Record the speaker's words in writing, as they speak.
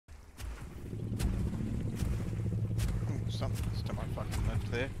Something's to my fucking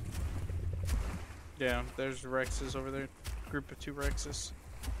left there. Yeah, there's Rexes over there. Group of 2 Rexes.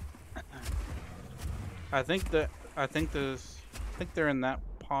 I think they're in that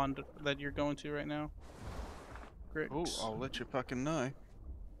pond that you're going to right now. Grix. Oh, I'll let you fucking know.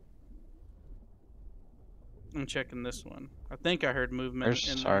 I'm checking this one. I think I heard movement There's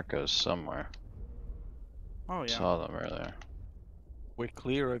in there. Sarcos somewhere. Oh yeah. Saw them earlier. We're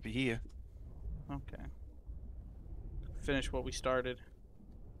clear over here. Okay. Finish what we started.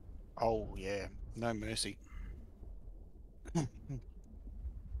 Oh yeah, no mercy. Oh,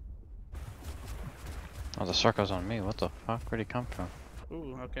 the Sarcos on me. What the fuck? Where'd he come from?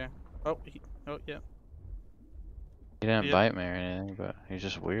 Ooh, okay. Oh, oh yeah. He didn't Yep. bite me or anything, but he's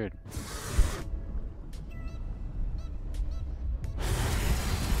just weird.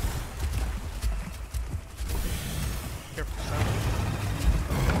 Careful, Sal.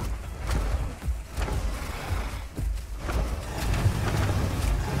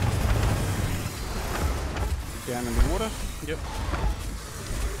 Down in the water. Yep.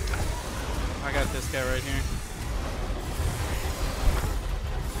 I got this guy right here.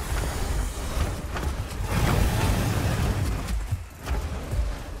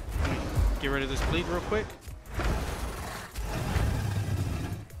 Get rid of this bleed real quick.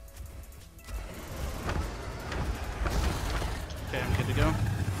 Okay, I'm good to go.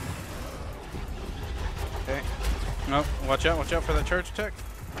 Okay. No, watch out for that charge attack.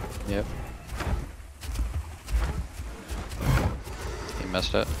 Yep. He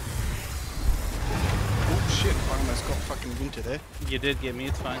messed it. Oh shit, I almost got fucking winter there. You did get me,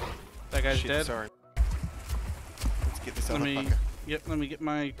 it's fine. That guy's Shit, dead. sorry. Let's get this Let other me, fucker. yep, let me get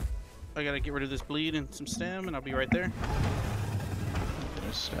my, I gotta get rid of this bleed and some stem and I'll be right there.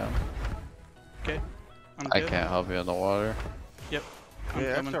 Just, Okay, I'm I good. can't help you in the water. Yep, I'm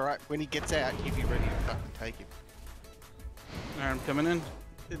Yeah, coming. that's alright. When he gets out, you be ready to fucking take him. Alright, I'm coming in.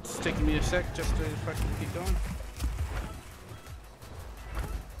 It's taking me a sec just to fucking keep going.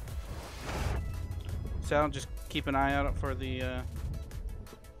 Sal, just keep an eye out for the Okay.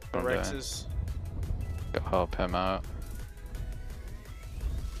 Rexes. Go help him out.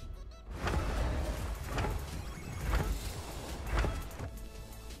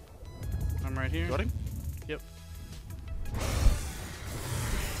 I'm right here. Got him? Yep.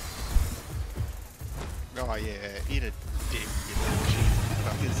 Oh yeah, eat a dick, you little cheesy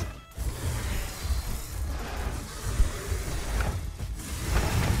fuckers.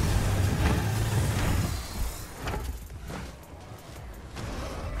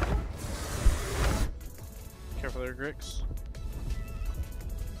 Careful there, Grix.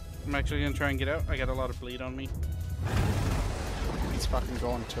 I'm actually gonna try and get out. I got a lot of bleed on me. He's fucking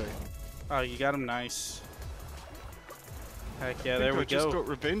gone too. Oh, you got him, nice. Heck yeah, I there think we I just go. got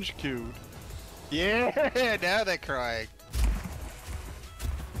revenge killed. Yeah, now they're crying.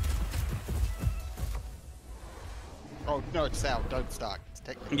 Oh no, it's Sal. Don't start. It's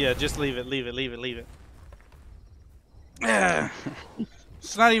technically. Yeah, just leave it, leave it, leave it, leave it.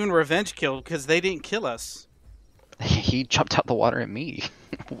 It's not even revenge kill because they didn't kill us. He jumped out the water at me.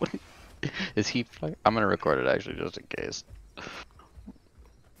 What is he? I'm gonna record it actually, just in case.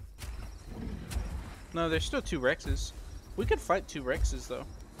 No, there's still 2 Rexes. We could fight 2 Rexes though.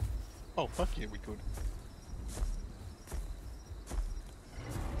 Oh fuck yeah, we could.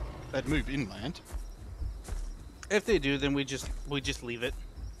 They'd move inland. If they do, then we just leave it.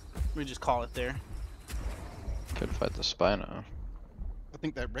 We just call it there. Could fight the Spino. I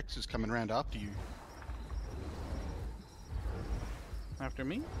think that Rex is coming around after you. After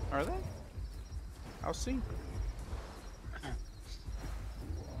me? Are they? I'll see.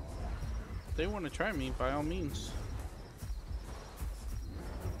 If they want to try me, by all means.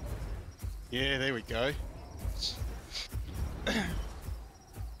 Yeah, there we go.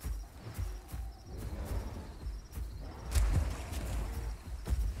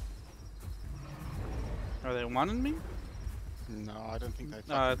 Are they wanting me? No, I don't think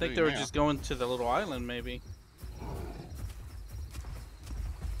they. I think they were just going to the little island, maybe.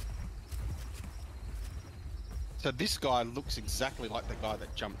 So this guy looks exactly like the guy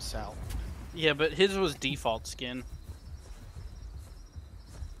that jumped south. Yeah, but his was default skin.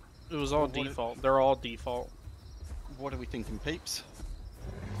 It was all Well, what default. They're all default. What are we thinking, peeps?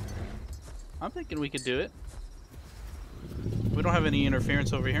 I'm thinking we could do it. We don't have any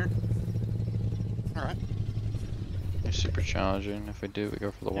interference over here. Alright. It's super challenging. If we do, we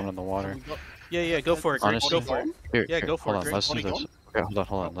go for the one in the water. Yeah, yeah, go for it, Greg. Honestly, Go for it. Here, Yeah, here, go for hold it, on, Greg. let's do Body this. gone? Okay,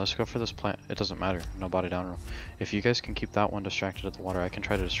 hold on. Let's go for this plant. It doesn't matter. No body down roll. If you guys can keep that one distracted at the water, I can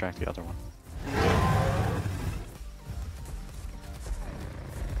try to distract the other one.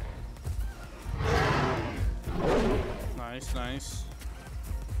 Nice. Nice, nice.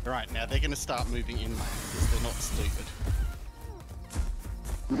 Right, now they're going to start moving in, mate, because they're not stupid.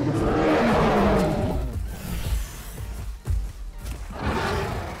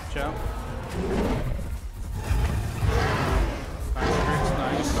 Ciao. Nice tricks,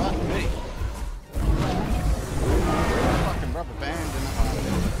 nice. Right, me. Fucking rubber band in the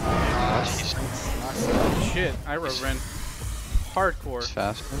heart. Nice. Shit, I ran hardcore. He's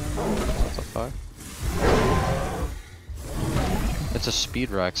faster than me? What the fuck? It's a speed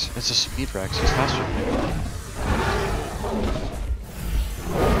Rex. It's a speed Rex. He's faster than me.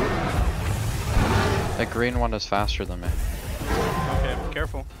 That green one is faster than me. Okay, be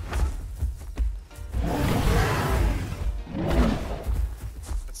careful.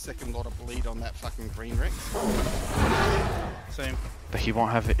 A second lot of bleed on that fucking green Rex. Same. But he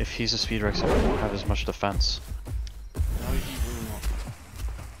won't have, if he's a speed Rex, he won't have as much defense. No, he will not.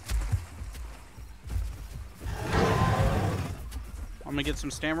 I'm gonna get some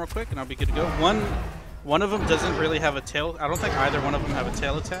stam real quick and I'll be good to go. One of them doesn't really have a tail. I don't think either one of them have a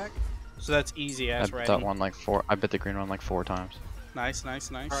tail attack. So that's easy I ass bit right. that one like I bit the green one like 4 times. Nice, nice,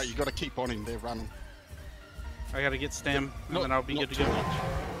 nice. Alright, you got to keep on him. They're running. I gotta get stam and then I'll be good to too go. much.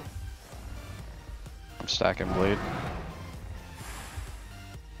 I'm stacking bleed.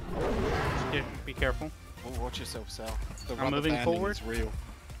 Yeah, be careful. Oh, watch yourself, Sal. The I'm rubber moving banding forward. is real.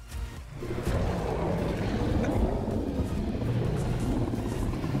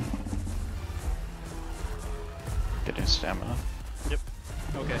 Getting stamina. Yep.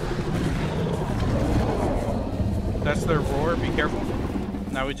 Okay. That's their roar. Be careful.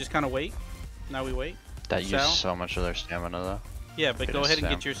 Now we just kind of wait. Now we wait. That Sal? used so much of their stamina though. Yeah, but Get go a ahead and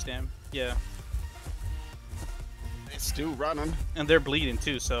stam. get your stam. Yeah. They're still running. And they're bleeding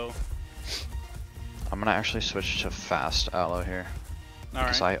too, so. I'm gonna actually switch to fast aloe here.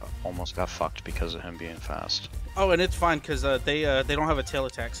 Because Alright. I almost got fucked because of him being fast. Oh, and it's fine because they don't have a tail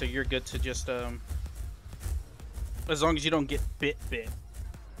attack, so you're good to just as long as you don't get bit.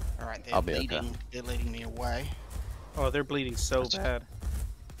 Alright, I'll they're be okay. leading. They're leading me away. Oh, they're bleeding so That's- bad.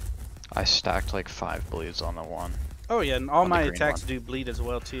 I stacked like 5 bleeds on the one. Oh yeah, and all On the my green attacks one. do bleed as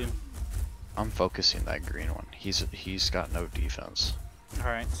well too. I'm focusing that green one. He's got no defense. All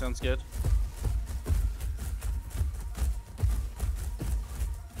right, sounds good.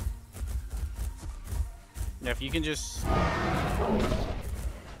 Yeah, if you can just.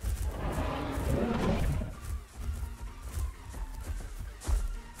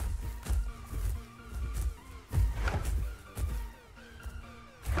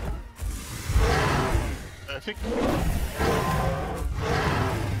 Perfect.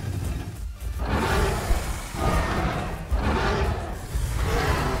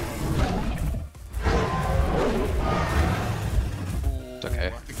 It's okay.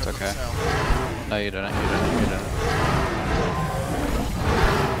 Ooh, I think It's I got okay. Sal. No, you didn't. You didn't. You didn't.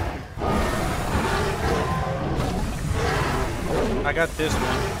 I got this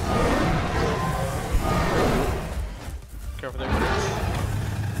one. Careful there, Chris.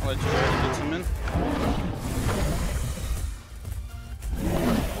 I'll let you go ahead and get some in.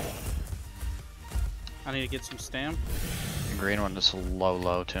 I need to get some stam. The green one is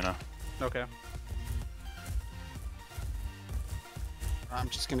low tuna. Okay. I'm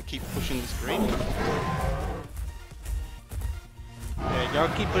just gonna keep pushing this green. Yeah,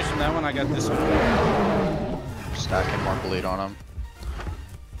 y'all keep pushing that one. I got this one. Stacking more bleed on him.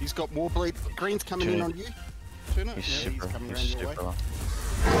 He's got more bleed. Green's coming in on you. Tuna? He's Yeah, super. he's coming He's around your way. super low.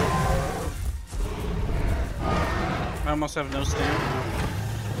 I almost have no stam.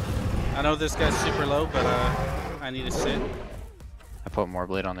 I know this guy's super low, but I need to sit. I put more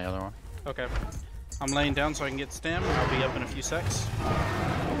bleed on the other one. Okay. I'm laying down so I can get stam, and I'll be up in a few secs.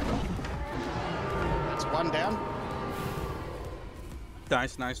 That's one down.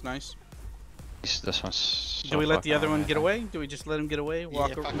 Nice, nice, nice. This one's so Do we let the fucking other one low. get away? Do we just let him get away?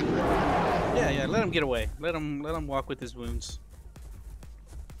 Walk Yeah, ar- fucking yeah, let him get away. Let him walk with his wounds.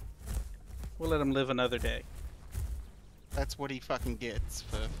 We'll let him live another day. That's what he fucking gets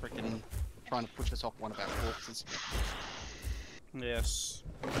for freaking trying to push us off one of our corpses. Yes.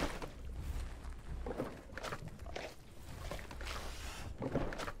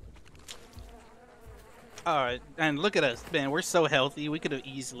 Alright, and look at us, man, we're so healthy, we could have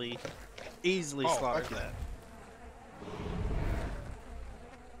easily Oh, slaughtered okay. that.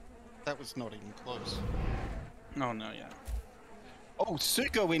 That was not even close. Oh no, yeah. Oh,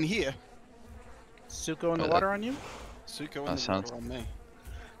 Sucho in here. Sucho in the that- water on you? Sucho in That the sounds- water on me.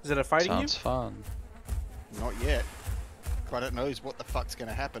 Is it a fighting Sounds fun. Not yet. But it knows what the fuck's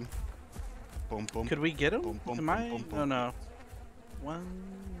gonna happen. Boom, boom. you? Could we get him? Boom, boom, Am boom, I? boom, Oh boom. no. One.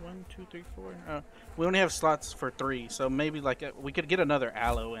 1, 2, 3, 4. We only have slots for 3, so maybe like we could get another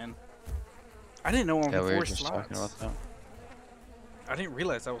aloe in. I didn't know only Yeah, we were 4 just talking slots. about that. I didn't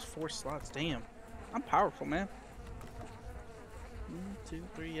realize that was 4 slots. Damn, I'm powerful, man. 1, 2,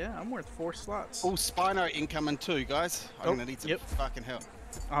 3. Yeah, I'm worth 4 slots. Oh, Spino incoming too, guys. I'm Oh, gonna need some yep. fucking help.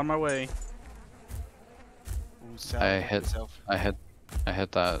 On my way. Ooh, Sal, I help hit yourself. I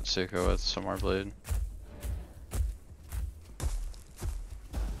hit that Sucho with some more bleed.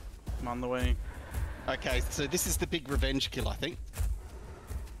 I'm on the way. Okay, so this is the big revenge kill, I think.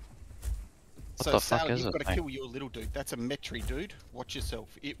 What So the Sal, fuck is you've it, got to mate? kill your little dude. That's a Metri dude. Watch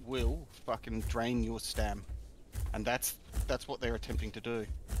yourself. It will fucking drain your stam. And that's what they're attempting to do.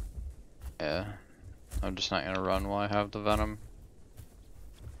 Yeah. I'm just not gonna run while I have the venom.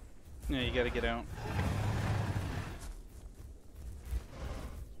 Yeah, you gotta get out.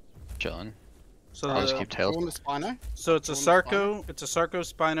 Chilling. So I'll just the- keep tails. Drawn the Spino? So it's a Drawn the Sarco,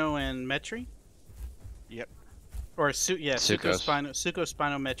 Spino, and Metri? Yep. Or Sucho Sucos.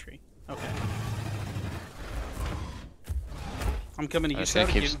 Spino, Metri. Okay. I'm coming to I'm you, just gonna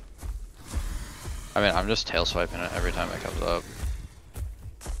Sal, keep you- I mean, I'm just tail swiping it every time it comes up.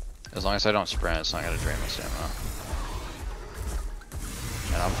 As long as I don't sprint, it's not gonna drain my stamina.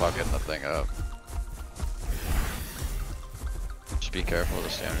 And I'm fucking the thing up. Just be careful with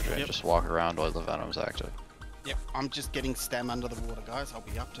the stamina drain. Yep. Just walk around while the venom's active. Yep. I'm just getting stam under the water, guys. I'll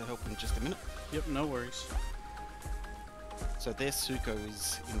be up to help in just a minute. Yep, no worries. So their Sucho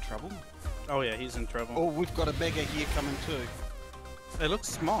is in trouble. Oh yeah, he's in trouble. Oh, we've got a mega here coming too. It looks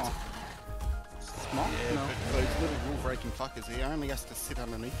small. Small? Yeah, No. but those little rule-breaking fuckers, he only has to sit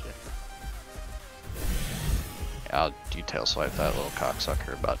underneath you. Yeah, I'll detail swipe that little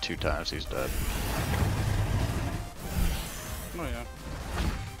cocksucker about 2 times, he's dead. Oh yeah.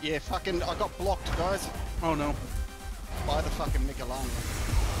 Yeah, fucking, I got blocked, guys, Oh no. by the fucking Megalania.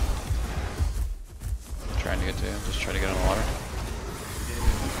 Trying to get to you, just try to get in the water. Yeah,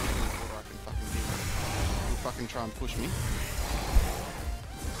 there's nothing in the water I can fucking do. He'll fucking try and push me.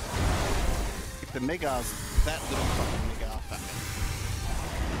 If the Mega's that little fucking Mega, fuck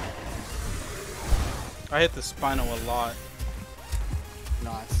I hit the Spino a lot. it.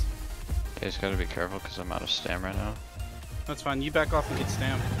 Nice. You just gotta be careful because I'm out of stam right now. That's fine. You back off and get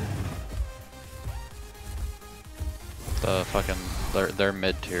stamped. The fucking, their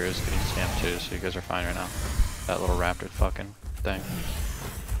mid tier is getting stamped too, so you guys are fine right now. That little raptor fucking thing.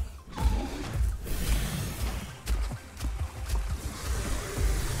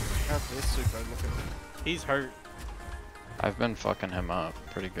 How's this Sucho looking? He's hurt. I've been fucking him up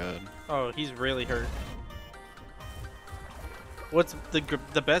pretty good. Oh, he's really hurt. What's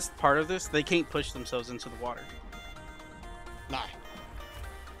the best part of this? They can't push themselves into the water. No.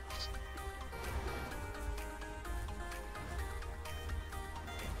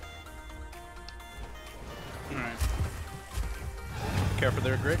 Alright. Careful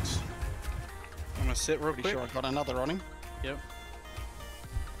there, Grix. I'm gonna sit real Pretty quick. sure I got another on him. Yep.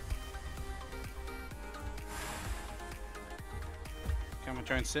 Okay, I'm gonna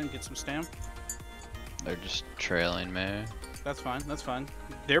try and sit and get some stam. They're just trailing me. That's fine, that's fine.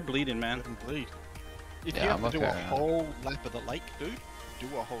 They're bleeding, man. Let him bleed. If Yeah, you have I'm to do okay. a whole lap of the lake, dude, do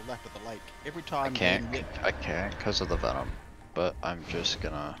a whole lap of the lake. Every I time can't, they I can't because of the venom. But I'm just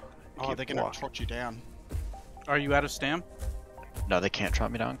gonna oh, keep they're gonna walking. trot you down. Are you out of stam? No, they can't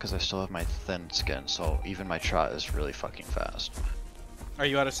trot me down because I still have my thin skin, so even my trot is really fucking fast. Are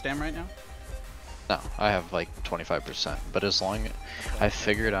you out of stam right now? No, I have like 25%, but as long I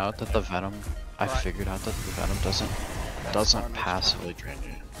figured out that the venom, I Right. figured out that the venom doesn't fine, passively drain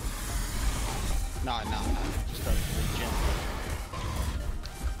you. No, just go regen.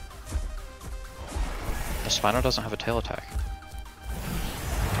 The Spino doesn't have a tail attack.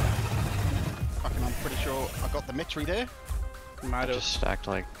 Fucking, I'm pretty sure I got the Metri there. Might I have. just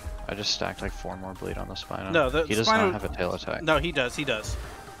stacked like 4 more bleed on the Spino. No, the he does Spino- not have a tail attack. No, he does. He does.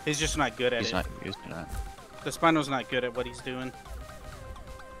 He's just not good at He's it. not using it. The Spino's not good at what he's doing.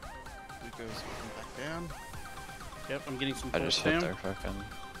 Lugo's looking back down. Yep, I'm getting some I full just hit stam. their fucking.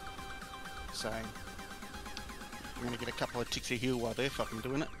 Saying. I'm gonna get a couple of ticks of heal while they're fucking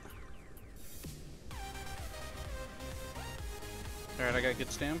doing it. Alright, I got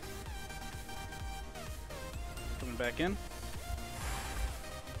good stam. Coming back in.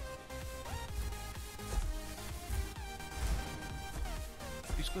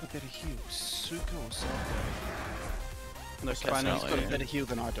 Who's got a better heal, Suko or Salvo? The Okay, Spino's he's got a yeah. better heal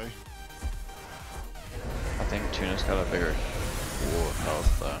than I do. I think Tuna's got a bigger pool of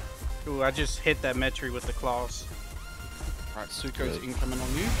health though. Ooh, I just hit that Metri with the claws. Right, Suko's Good. incoming on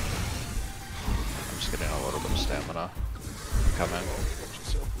you. I'm just getting a little bit of stamina. Come in. Watch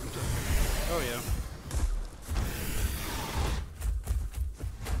yourself. Oh yeah.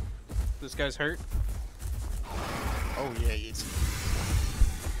 This guy's hurt. Oh yeah, he is.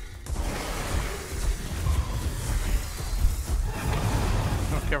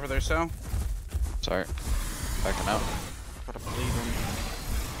 Oh, careful there, Sal. Sorry. Backing out. Gotta bleed on.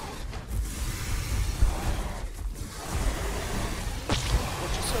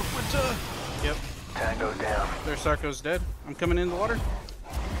 Watch yourself, Winter. Yep. Tango down. Their Sarko's dead. I'm coming in the water.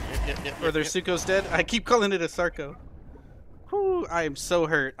 Yep. Or their Suko's dead. I keep calling it a Sarko. Whew, I am so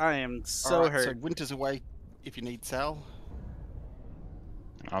hurt. I am so Alright, hurt. so Winter's away if you need Sal.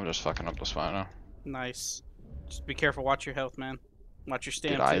 I'm just fucking up the spot now. Nice. Just be careful. Watch your health, man. Watch your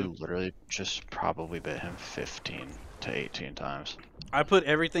stamina. Dude, I literally just probably bit him 15 to 18 times. I put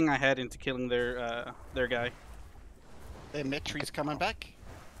everything I had into killing their guy. Their Metri's coming back.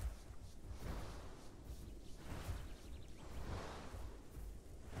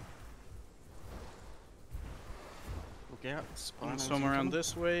 Look out. I'm gonna Spino's swim around incoming.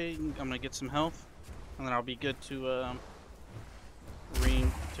 this way. I'm gonna get some health, and then I'll be good to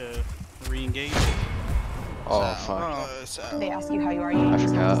re-engage. Oh, Sal, fuck. Sal. They ask you how you are, you just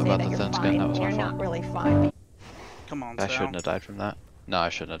forgot have to say about that the you're thin skin, fine. that was my You're fault. not really fine. Come on, I Sal. shouldn't have died from that. No, I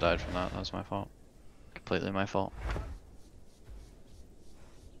shouldn't have died from that. That was my fault. Completely my fault.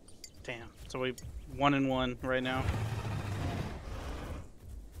 Damn. So we 1-1 right now.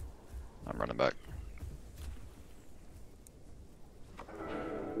 I'm running back.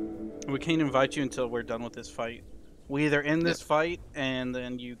 We can't invite you until we're done with this fight. We either end this fight and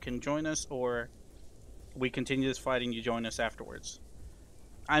then you can join us, or we continue this fight and you join us afterwards.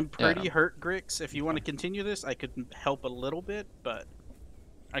 I'm pretty hurt, Grix. If you want to continue this, I could help a little bit, but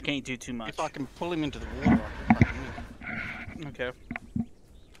I can't do too much. If I can pull him into the water, I can fucking win. Okay.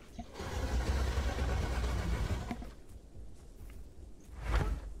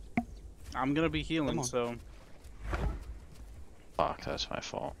 I'm gonna be healing, on. so Fuck, that's my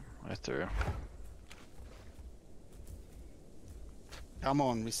fault. I threw. Come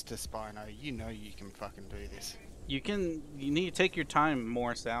on, Mr. Spino. You know you can fucking do this. you need to take your time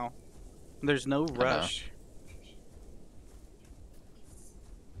more, Sal. There's no rush.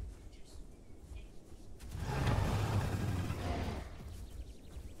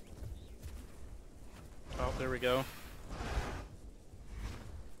 Oh, there we go.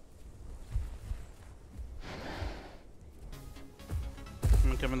 I'm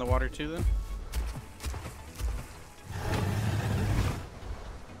gonna come in the water too then.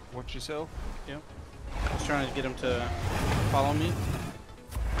 Watch yourself. Yep. I was trying to get him to follow me.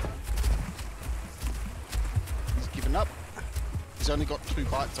 He's given up. He's only got 2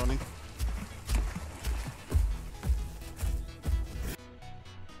 bites on him.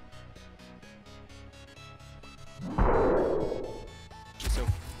 Watch yourself.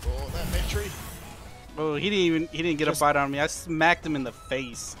 Oh, that Metri. Oh, he didn't get a bite on me. I smacked him in the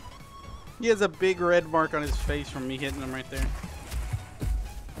face. He has a big red mark on his face from me hitting him right there.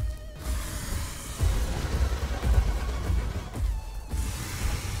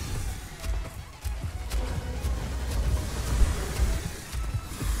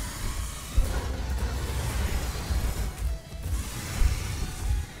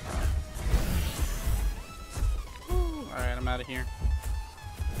 Alright, I'm out of here.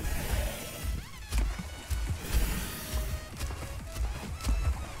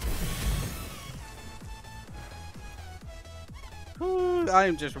 I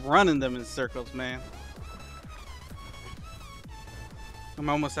am just running them in circles, man. I'm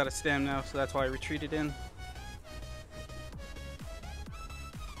almost out of stam now, so that's why I retreated in.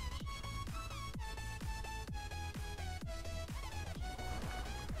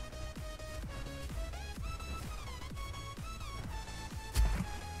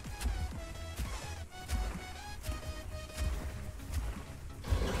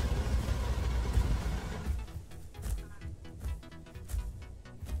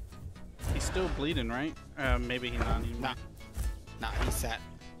 He's still bleeding, right? Maybe he's not anymore. Nah, he's sat.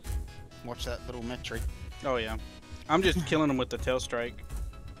 Watch that little Metri. Oh yeah. I'm just killing him with the tail strike.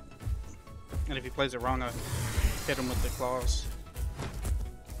 And if he plays it wrong, I hit him with the claws.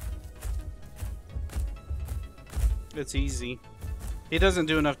 It's easy. He doesn't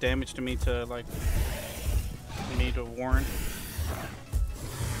do enough damage to me to like me to warrant.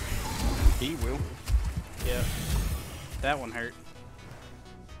 He will. Yeah. That one hurt.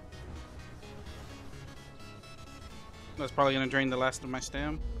 That's probably gonna drain the last of my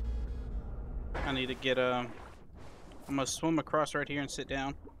stam. I need to get I'm gonna swim across right here and sit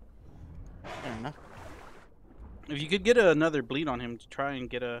down. Fair enough. If you could get another bleed on him to try and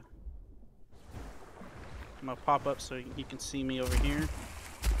get a... I'm gonna pop up so he can see me over here.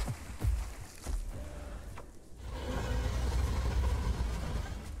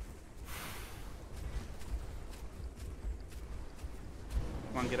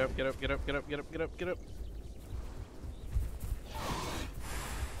 on, get up, get up, get up, get up, get up, get up, get up.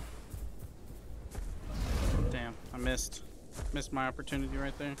 Damn, I missed. Missed my opportunity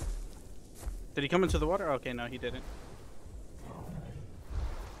right there. Did he come into the water? Okay, no, he didn't.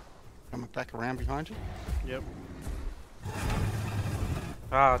 Coming back around behind you. Yep.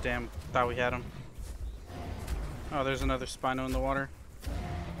 Ah, damn. Thought we had him. Oh, there's another Spino in the water.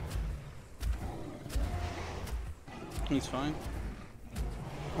 He's fine.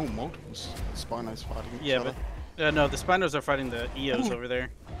 Oh, multiple Spinos fighting each Yeah, other. but no, the Spinos are fighting the Eos over there.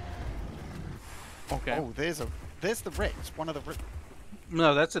 Okay. Oh, there's the Rex. One of the Rex.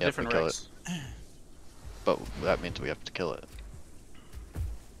 No, that's a Yeah, if we different kill Rex. But that means we have to kill it.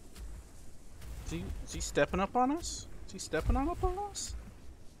 Is he stepping up on us? Is he stepping up on us?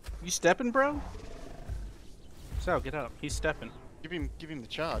 You stepping, bro? Sal, get up. He's stepping. Give him the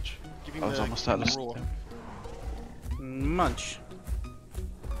charge. Give him I was the, almost give out him of the roar. Munch.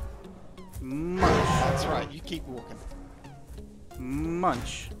 Munch. That's right. You keep walking.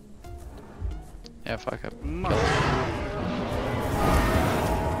 Munch. Yeah, fuck it. Munch.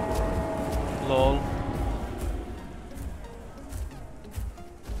 Lol.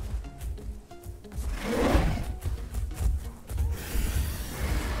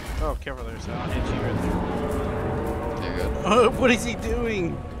 Oh, careful there, Sal. I'll hit you right there. You're good. Oh, what is he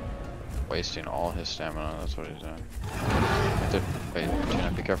doing? Wasting all his stamina, that's what he's doing. Wait,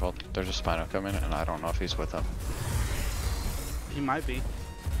 Gina, be careful. There's a Spino coming, and I don't know if he's with him. He might be.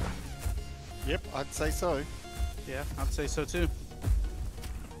 Yep, I'd say so. Yeah, I'd say so too.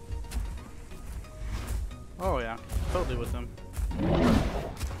 Oh yeah, totally with him.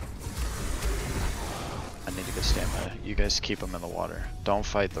 I need to get stamina. You guys keep him in the water. Don't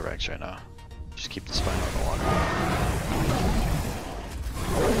fight the Rex right now. Just keep the Spino in the water.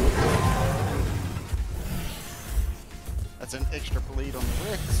 That's an extra bleed on the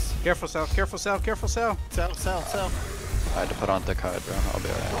Rex. Careful, Sal. Careful, Sal. Careful, Sal. Sal. I had to put on thick hide, bro. I'll be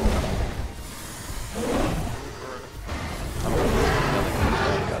alright.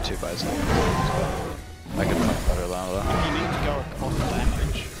 I got 2 bites now. I can fight better now though. You need to go across the land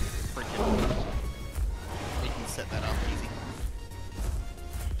bridge. Freaking. You can set that up easy.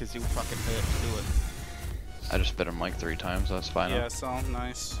 Because you'll fucking hurt to do it. I just bit him like 3 times, that's fine. Yeah, Sal.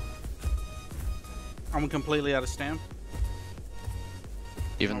 Nice. I'm completely out of stam.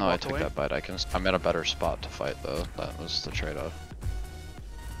 Even though Wanna I walk took away? that bite, I'm at a better spot to fight though. That was the trade-off.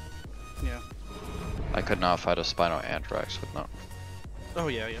 Yeah. I could not fight a Spino and Rex with no. Oh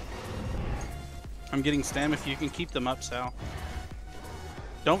yeah, yeah. I'm getting stam if you can keep them up, Sal.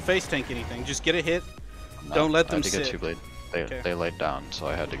 Don't face tank anything. Just get a hit. Don't let I them had to get sit. 2 bleed. They Okay. they laid down, so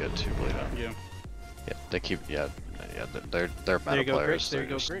I had to get 2 bleed in. Yeah. Yeah, they keep they're There meta you go, players. Grix. There you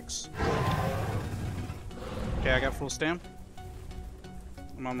go, Grix. Okay, I got full stam.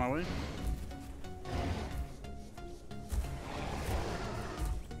 I'm on my way.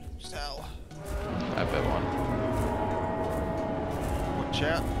 Sal. I bit one. Watch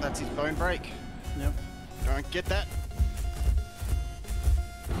out. That's his bone break. Yep. Don't get that.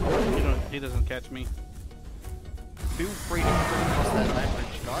 He doesn't catch me. Feel free to cross that land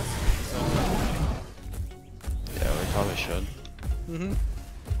bridge, guys. Yeah, we probably should. Mm-hmm.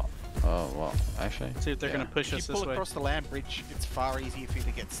 Oh well, actually. See if they're yeah. gonna push If us you this pull way. across the land bridge, it's far easier for you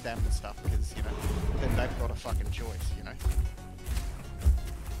to get stamina and stuff because, you know, then they've got a fucking choice, you know.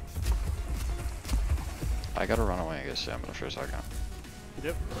 I gotta run away and get stamina for a second.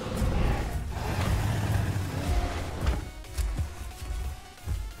 Yep.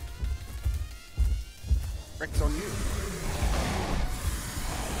 Rex on you.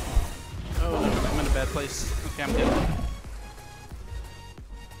 Oh no, I'm in a bad place. Okay, I'm good.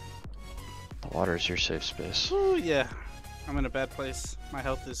 The water is your safe space. Ooh, yeah. I'm in a bad place. My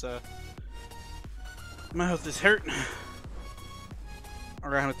health is hurt.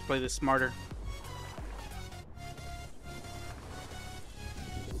 Or I have to play this smarter.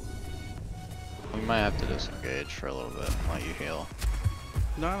 We might have to disengage for a little bit and let you heal.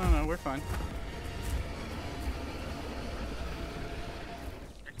 No, we're fine.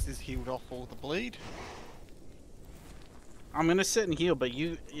 Rex is healed off all the bleed. I'm gonna sit and heal, but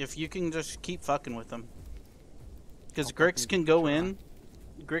if you can just keep fucking with them. Because I'll Grix fucking can go try. in.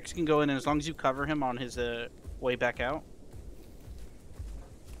 Grix can go in, and as long as you cover him on his way back out.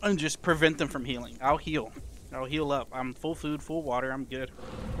 And just prevent them from healing. I'll heal. I'll heal up. I'm full food, full water. I'm good.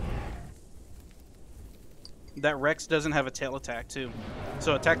 That Rex doesn't have a tail attack, too.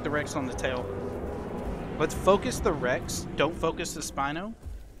 So attack the Rex on the tail. Let's focus the Rex. Don't focus the Spino.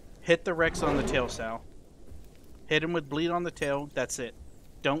 Hit the Rex on the tail, Sal. Hit him with bleed on the tail. That's it.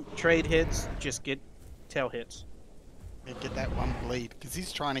 Don't trade hits. Just get tail hits. and get that one bleed, because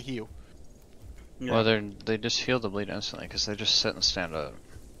he's trying to heal. Yeah. Well, they just heal the bleed instantly because they just sit and stand up.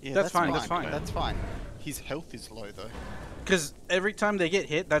 Yeah, That's fine, that's fine. That's fine. His health is low though. Because every time they get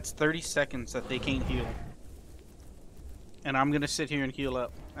hit, that's 30 seconds that they can't heal. And I'm gonna sit here and heal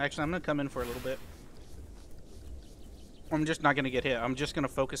up. Actually, I'm gonna come in for a little bit. I'm just not gonna get hit. I'm just gonna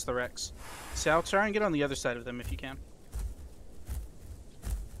focus the Rex. Sal, try and get on the other side of them if you can.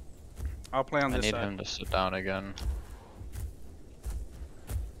 I'll play on I this need side. him to sit down again.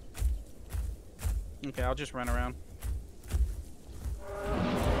 Okay, I'll just run around.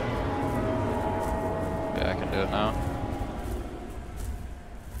 Yeah, I can do it now.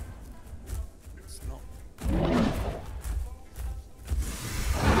 It's not.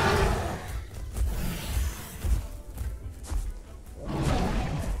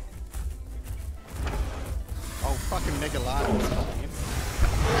 Oh, fucking Megalodon's coming in.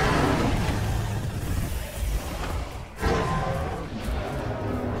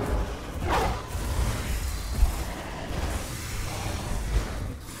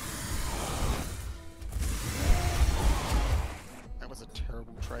 That was a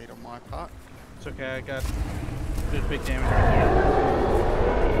terrible trade on my part. It's okay, I got good big damage right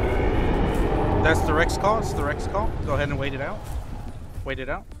there. That's the Rex call. It's the Rex call. Go ahead and wait it out. Wait it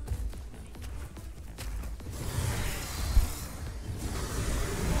out.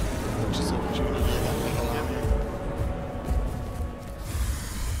 Just opportunity to get that Megalodon.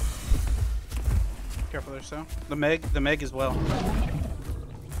 Careful there, Sal. The Meg as well.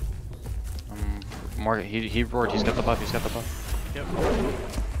 Morgan, he roared. He's got the buff. He's got the buff. Yep.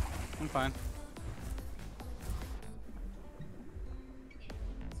 I'm fine.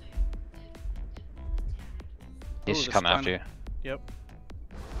 He's Ooh, the coming after you. Yep.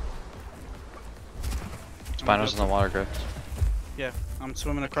 Spino's in the water, Griff. Yeah, I'm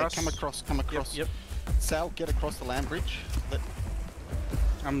swimming across. Okay, come across. Yep. Sal, get across the land bridge.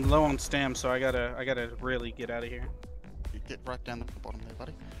 I'm low on stam, so I gotta really get out of here. You get right down the bottom there,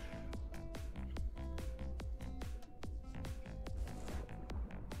 buddy.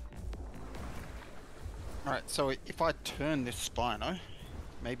 Alright, so if I turn this Spino,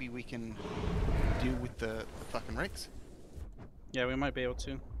 maybe we can deal with the fucking Rex. Yeah, we might be able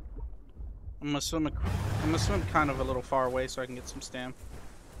to. I'm gonna swim kind of a little far away so I can get some stam.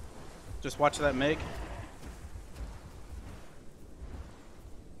 Just watch that Meg.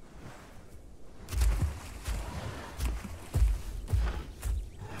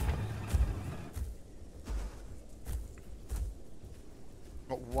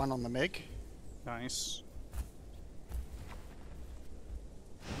 Got one on the Meg. Nice.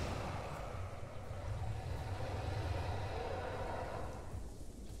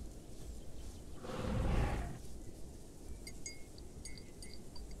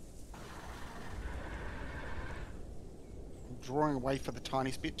 Drawing away for the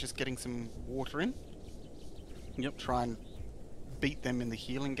tiny bit, just getting some water in. Yep. Try and beat them in the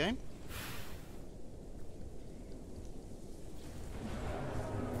healing game.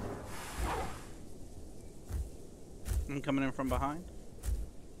 I'm coming in from behind.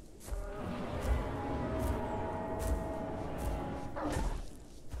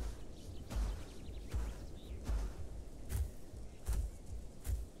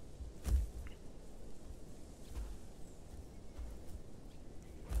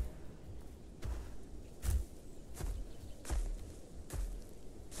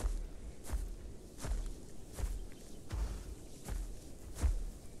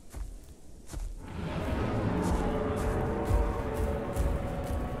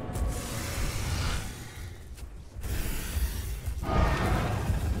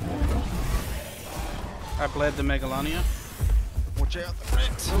 I bled the Megalania. Watch out, the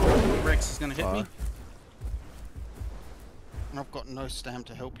Rex. Rex is gonna hit me. And I've got no stam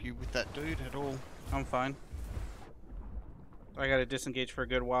to help you with that dude at all. I'm fine. I gotta disengage for a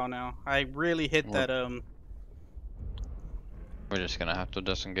good while now. I really hit that We're just gonna have to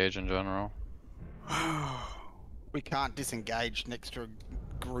disengage in general. We can't disengage next to a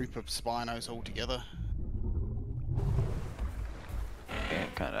group of Spinos all together. Yeah,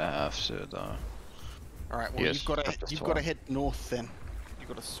 kind of have to though. All right, well Yes, you've got to head north then. You've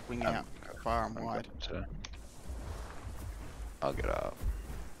got to swing out far and wide. I'll get out.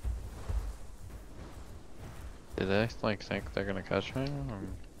 Do they like think they're gonna catch me?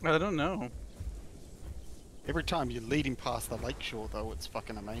 I don't know. Every time you lead him past the lakeshore, though, it's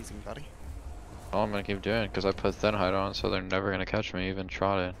fucking amazing, buddy. All I'm gonna keep doing because I put thin hide on, so they're never gonna catch me, even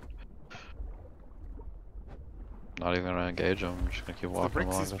trotted. Not even gonna engage them. I'm just gonna keep walking The Rex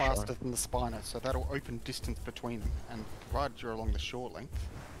along is the faster shore. than the Spino, so that'll open distance between them, and provided you're along the shore length.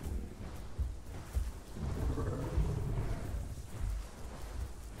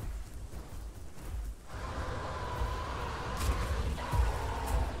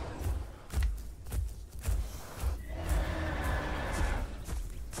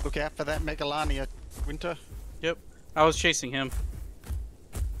 Look out for that Megalania, Winter. Yep. I was chasing him.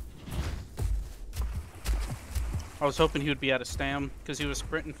 I was hoping he would be out of stam because he was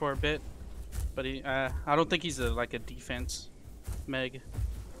sprinting for a bit, but he. I don't think he's like a defense Meg.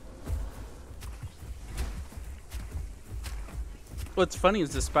 What's funny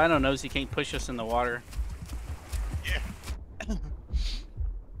is the Spino knows he can't push us in the water. Yeah.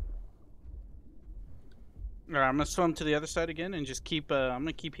 Alright, I'm gonna swim to the other side again and just keep. I'm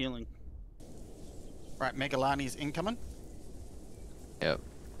gonna keep healing. Right, Megalani's incoming. Yep.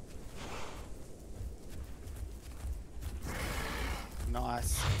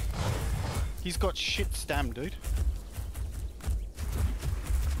 Nice. He's got shit stam, dude.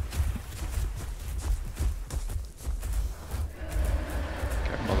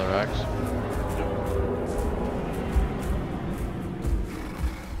 Careful the Rex.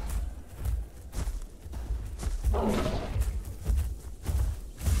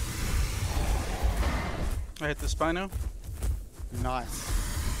 I hit the Spino. Nice.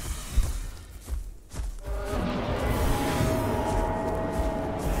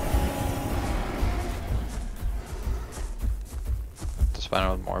 The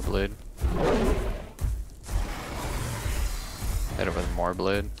Spino with more bleed. Hit it with more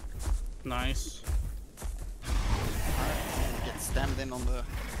bleed. Nice. Alright, get stammed in on the...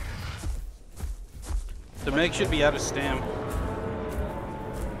 The Meg should be out of stam.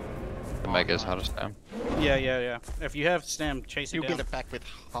 The Mega's how to stam. Yeah. If you have stam, chase it He'll down. get it back with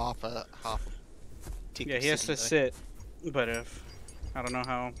half a tick. Yeah, of he has to sitting, sit. But if I don't know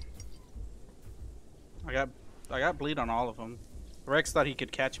how. I got bleed on all of them. Rex thought he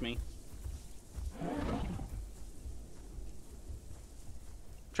could catch me.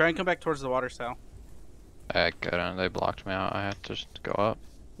 Try and come back towards the water, Sal. I couldn't. They blocked me out. I had to just go up.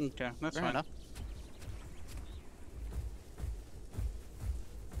 Okay, that's Fair fine. enough.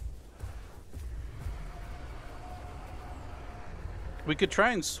 We could try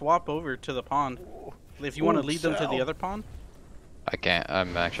and swap over to the pond. If you want to Ooh, lead them to the Sal. other pond. I can't.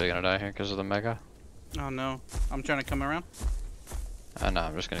 I'm actually gonna die here because of the Mega. Oh no, I'm trying to come around. No,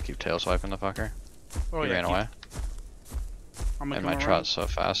 I'm just gonna keep tail swiping the fucker. Oh He yeah, ran away. I'm gonna And come my around. trot's so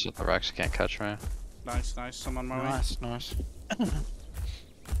fast that the Rex can't catch me. Nice. I'm on my way. Nice. Yeah,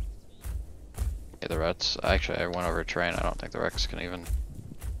 the Rex. Actually, I went over a train. I don't think the Rex can even.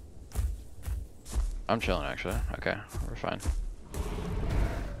 I'm chilling actually. Okay, we're fine.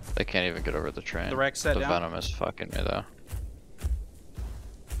 They can't even get over the train. The Rex sat The down? Venom is fucking me though.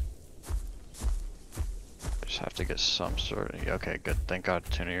 I just have to get some sort of. Okay, good. Thank God,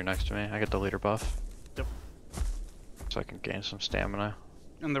 Tuna, you're next to me. I get the leader buff. Yep. So I can gain some stamina.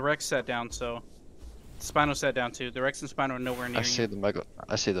 And the Rex sat down, so Spino sat down too. The Rex and Spino are nowhere near I see you. the Mega.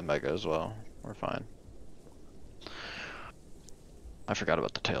 I see the Mega as well. We're fine. I forgot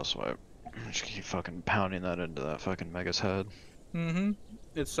about the tail swipe. Just keep fucking pounding that into that fucking Mega's head. Mm-hmm.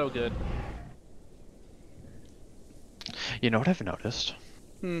 It's so good. You know what I've noticed?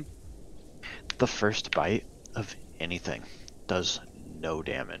 Hmm. The first bite of anything does no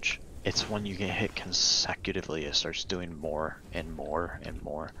damage. It's when you get hit consecutively it starts doing more and more and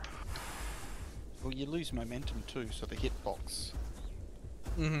more. Well, you lose momentum too, so the hitbox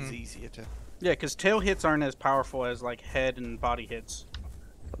is easier to... Yeah, because tail hits aren't as powerful as like head and body hits.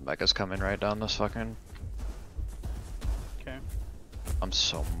 The Mega's coming right down this fucking... Okay. I'm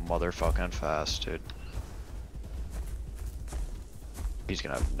so motherfucking fast, dude. He's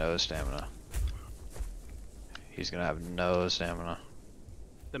gonna have no stamina. He's gonna have no stamina.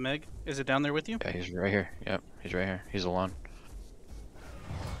 The Meg, is it down there with you? Yeah, he's right here. Yep, he's right here. He's alone.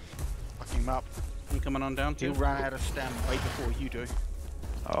 Fuck him up. I'm coming on down He'll too. run out of stam way before you do.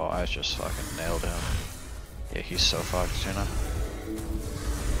 Oh, I just fucking nailed him. Yeah, he's so fucked, Tuna.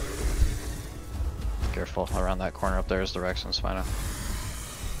 Careful, around that corner up there is the Rex and Spino.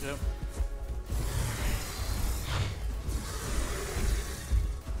 Yep.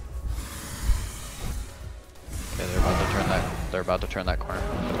 Okay, they're about to turn that. They're about to turn that corner. To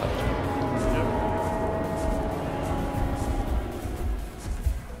the left. Yep.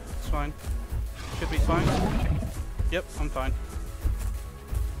 It's fine. Should be fine. Yep, I'm fine.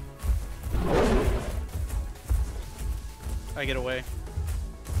 I get away.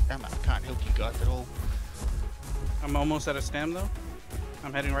 Damn it, I can't help you guys at all. I'm almost out of stam though.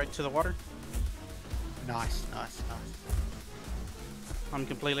 I'm heading right to the water. Nice. I'm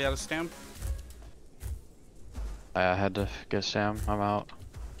completely out of stam. I had to get Sam. I'm out.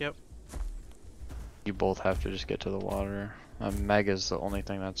 Yep. You both have to just get to the water. Mega's the only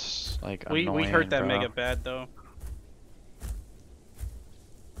thing that's like annoying. We hurt that bro. Mega bad though.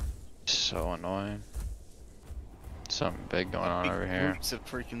 So annoying. something big going on Big over here. groups of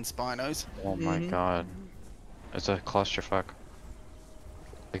freaking Spinos. Oh my Mhm. god. It's a clusterfuck.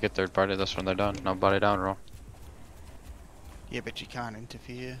 They get third party this when they're done. No body down roll. Yeah, but you can't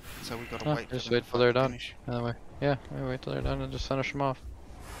interfere, so we gotta No, wait for just them wait to till they're fucking done. finish. Anyway, yeah, we wait till they're done and just finish them off.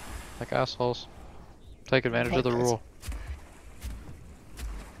 Like assholes. Take advantage of the Okay, guys. rule.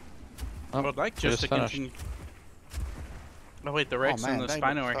 I would like we just to just finished. continue. Oh wait, the Rex and the they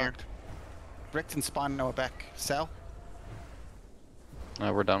Spino got are here. fucked. Rex and Spino are back. Sal?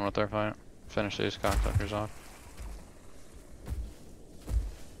 We're done with our fight. Finish these cocksuckers off.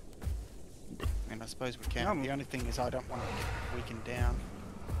 And I suppose we can. Um, The only thing is I don't want to get weakened down.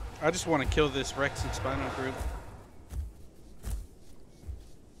 I just want to kill this Rex and Spino group.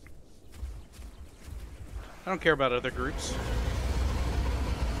 I don't care about other groups.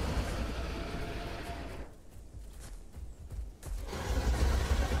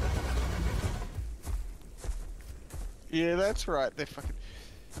 Yeah, that's right. They're fucking...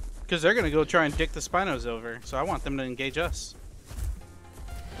 Because they're going to go try and dick the Spinos over. So I want them to engage us.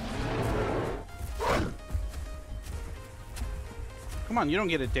 Come on, you don't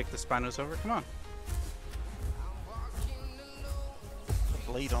get to dick the Spinos over. Come on.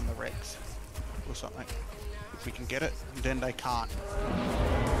 bleed on the Rex or something. If we can get it, then they can't.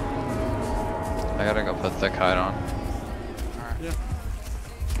 I gotta go put thick hide on. Alright. Yeah.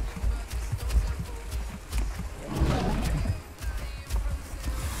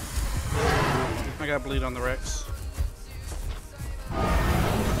 I got bleed on the Rex.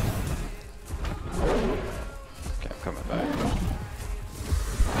 Okay, I'm coming back.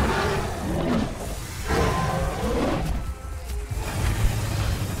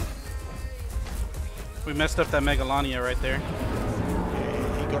 We messed up that Megalania right there.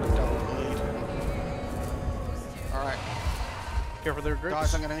 Yeah, he got a double bleed. Alright, Careful there, Grix.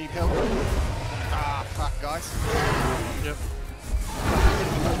 guys, I'm gonna need help. Ah, fuck, guys. Yep.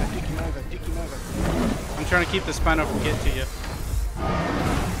 Dick him over. I'm trying to keep the Spino from getting to you.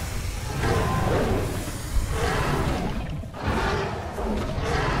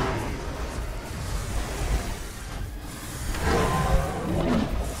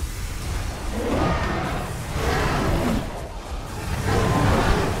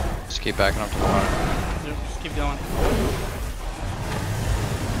 Just keep backing up to the water. Yep, just keep going.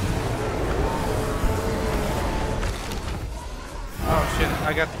 Oh shit,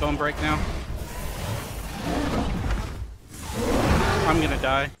 I got the bone break now. I'm gonna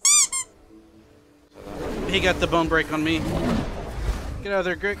die. He got the bone break on me. Get out of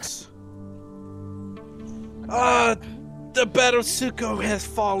there, Grix. The battle Sucho has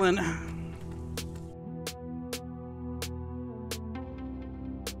fallen.